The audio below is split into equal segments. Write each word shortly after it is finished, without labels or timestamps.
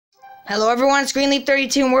Hello everyone, it's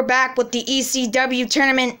Greenleaf32 and we're back with the ECW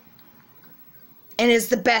tournament. And it's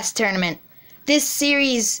the best tournament. This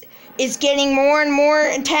series is getting more and more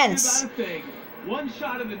intense. One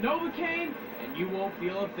shot of the Novocaine and you won't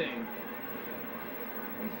feel a thing.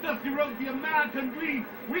 It's Dusty Rhodes, the American Dream.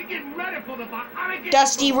 We're getting ready for the Bionic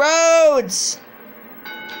Dusty Rhodes.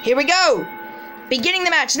 Here we go. Beginning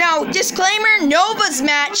the match. Now, disclaimer, Nova's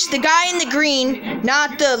match, the guy in the green,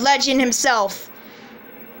 not the legend himself.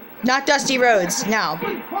 Not Dusty Rhodes, no.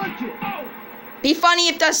 Be funny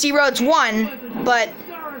if Dusty Rhodes won, but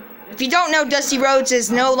if you don't know, Dusty Rhodes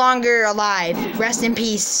is no longer alive. Rest in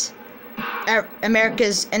peace.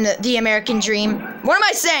 America's and the American Dream. What am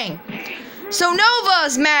I saying? So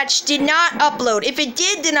Nova's match did not upload. If it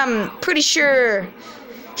did, then I'm pretty sure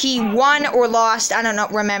he won or lost. I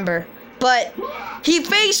don't remember. But he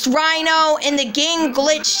faced Rhino, and the game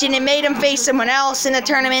glitched, and it made him face someone else in the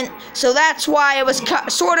tournament. So that's why I was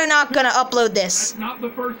sort of not gonna upload this. That's not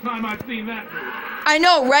the first time I've seen that move. I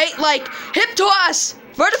know, right? Like hip toss,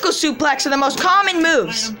 vertical suplex are the most common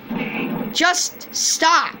moves. Just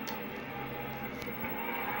stop.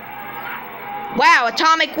 Wow,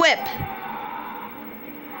 atomic whip.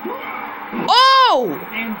 Oh!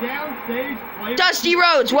 And downstage, Dusty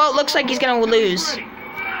Rhodes. Well, it looks like he's gonna lose.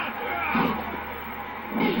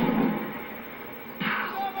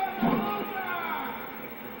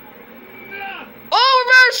 Oh,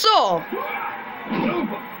 reversal!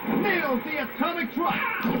 Nails the atomic drop.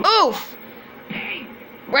 Oof!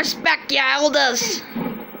 Respect your elders.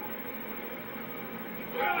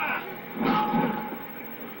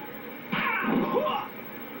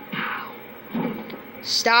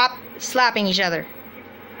 Stop slapping each other.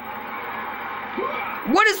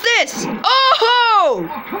 What is this? Oh!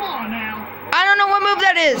 Oh, come on now. I don't know what move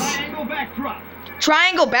that is. Triangle backdrop.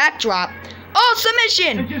 Triangle backdrop. Oh,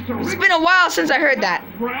 submission! It's been a while since I heard that.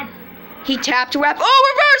 He tapped ref. Oh,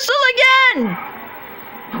 reversal again!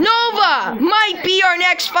 Nova might be our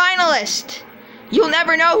next finalist. You'll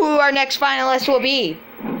never know who our next finalist will be.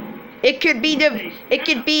 It could be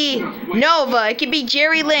Nova. It could be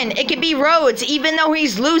Jerry Lynn. It could be Rhodes, even though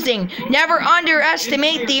he's losing. Never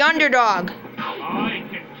underestimate the underdog. I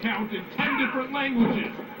can count in 10 different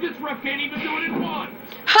languages. This ref can't even do it in one.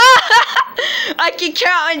 I can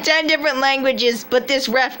count in 10 different languages, but this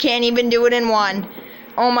ref can't even do it in one.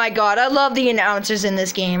 Oh my god, I love the announcers in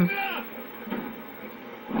this game.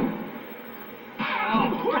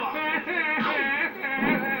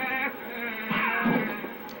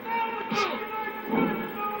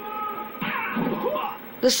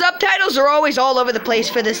 The subtitles are always all over the place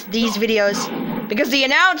for these videos because the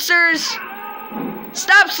announcers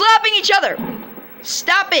stop slapping each other.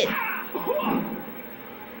 Stop it.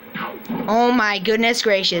 Oh my goodness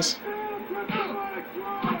gracious.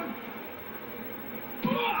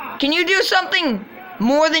 Can you do something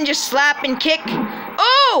more than just slap and kick?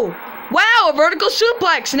 Oh! Wow, a vertical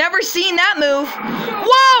suplex. Never seen that move.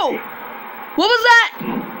 Whoa! What was that?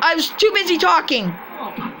 I was too busy talking.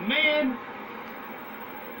 Oh, man.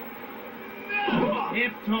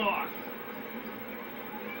 Hip toss.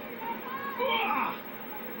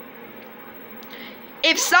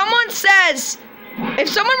 If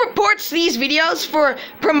someone reports these videos for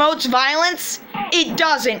promotes violence, it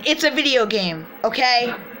doesn't. It's a video game,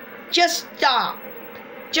 okay? Just stop.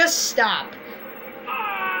 Just stop.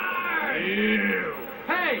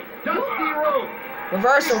 Hey, Dusty Rhodes.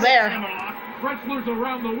 Reversal there. Wrestlers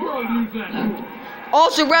around the world use that move.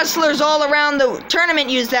 Also, wrestlers all around the tournament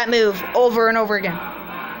use that move over and over again.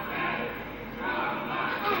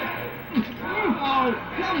 Oh,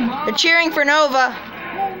 come on. They're cheering for Nova.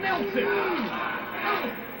 Full Nelson.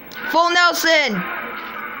 Full Nelson.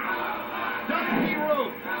 Dusty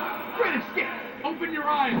Rhodes. Great escape. Open your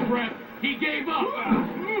eyes, Brett. He gave up.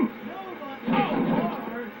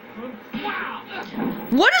 Wow.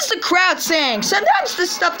 What is the crowd saying? Sometimes the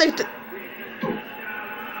stuff they...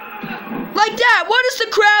 Like that, what is the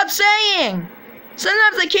crowd saying?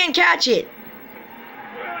 Sometimes they can't catch it.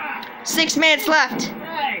 6 minutes left.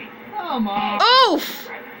 Hey, come on. Oof!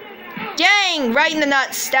 Dang, right in the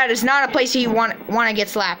nuts. That is not a place you want to get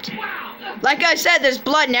slapped. Like I said, there's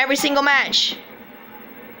blood in every single match.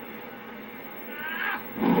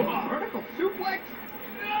 Vertical suplex.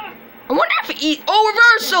 I wonder if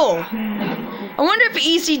reversal. I wonder if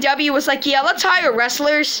ECW was like, yeah, let's hire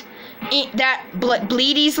wrestlers that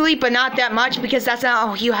bleed easily, but not that much, because that's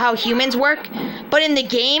not how humans work. But in the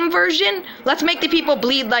game version, let's make the people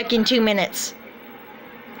bleed like in 2 minutes.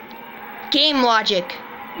 Game logic.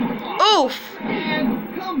 Oof!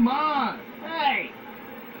 Man, come on. Hey.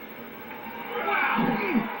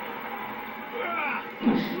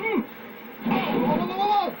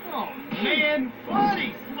 Oh, and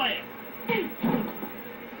body slam.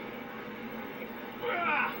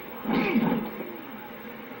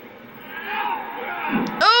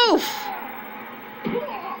 Oof!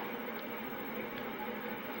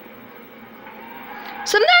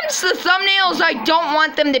 Sometimes the thumbnails, I don't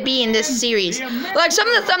want them to be in this series. Like, some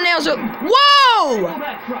of the thumbnails are... Whoa!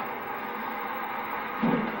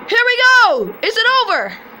 Here we go! Is it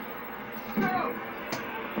over?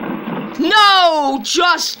 No!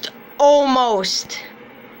 Just almost.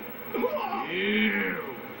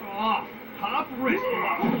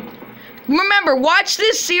 Remember, watch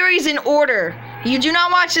this series in order. You do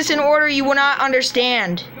not watch this in order, you will not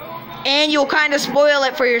understand. And you'll kind of spoil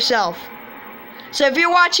it for yourself. So if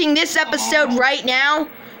you're watching this episode right now,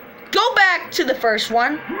 go back to the first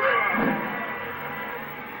one.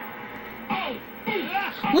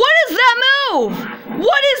 What is that move?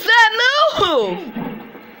 What is that move?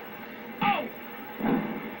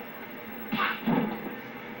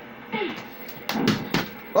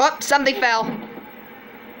 Oh, something fell.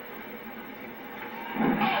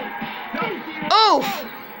 Oof!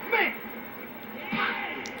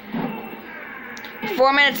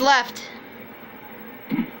 4 minutes left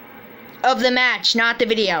of the match, not the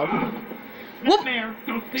video. Whoop!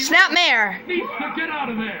 Snapmare! Needs to get out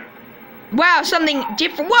of there. Wow, something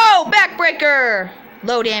different. Whoa! Backbreaker!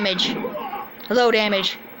 Low damage. Low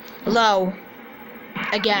damage. Low.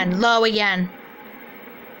 Again. Low again.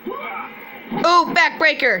 Oh,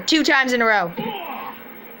 backbreaker! 2 times in a row.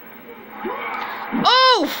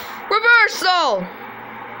 Oof! Reversal!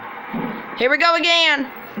 Here we go again.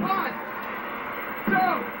 1, 2,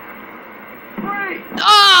 3.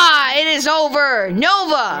 Ah! It is over!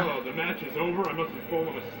 Nova! Oh, the match is over. I must have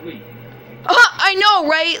fallen asleep. I know,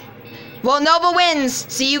 right? Well, Nova wins.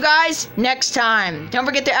 See you guys next time. Don't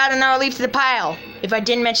forget to add another leaf to the pile, if I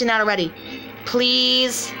didn't mention that already.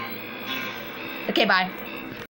 Please. Okay, bye.